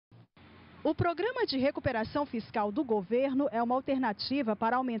O programa de recuperação fiscal do governo é uma alternativa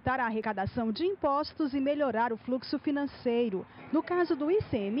para aumentar a arrecadação de impostos e melhorar o fluxo financeiro. No caso do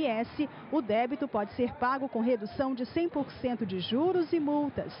ICMS, o débito pode ser pago com redução de 100% de juros e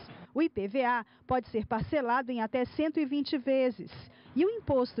multas. O IPVA pode ser parcelado em até 120 vezes. E o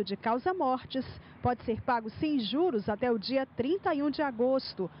imposto de causa-mortes pode ser pago sem juros até o dia 31 de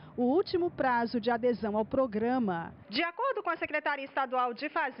agosto, o último prazo de adesão ao programa. De acordo com a Secretaria Estadual de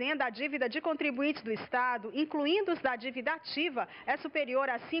Fazenda, a dívida de contribuintes do Estado, incluindo os da dívida ativa, é superior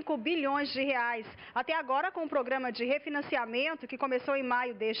a 5 bilhões de reais. Até agora, com o programa de refinanciamento, que começou em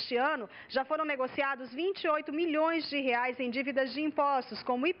maio deste ano, já foram negociados 28 milhões de reais em dívidas de impostos,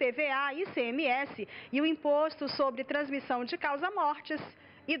 como IPVA, ICMS e o imposto sobre transmissão de causa-mortes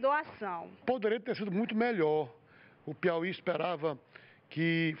e doação. Poderia ter sido muito melhor. O Piauí esperava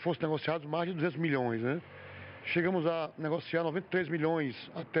que fosse negociados mais de 200 milhões, né? Chegamos a negociar 93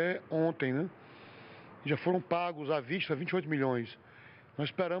 milhões até ontem, né? Já foram pagos à vista 28 milhões. Nós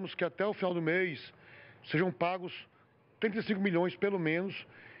esperamos que até o final do mês sejam pagos 35 milhões pelo menos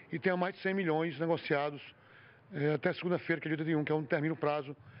e tenha mais de 100 milhões negociados até segunda-feira, que é dia 31, que é onde termina o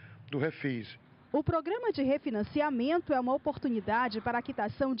prazo do refis. O programa de refinanciamento é uma oportunidade para a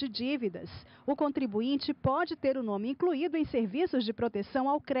quitação de dívidas. O contribuinte pode ter o nome incluído em serviços de proteção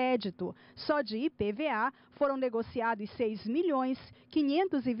ao crédito. Só de IPVA foram negociados 6 milhões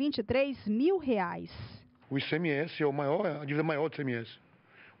 523 mil reais. O ICMS é a dívida maior do ICMS.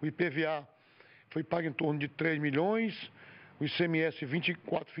 O IPVA foi pago em torno de 3 milhões, o ICMS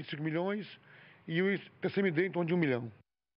 24, 25 milhões e o PCMD em torno de 1 milhão.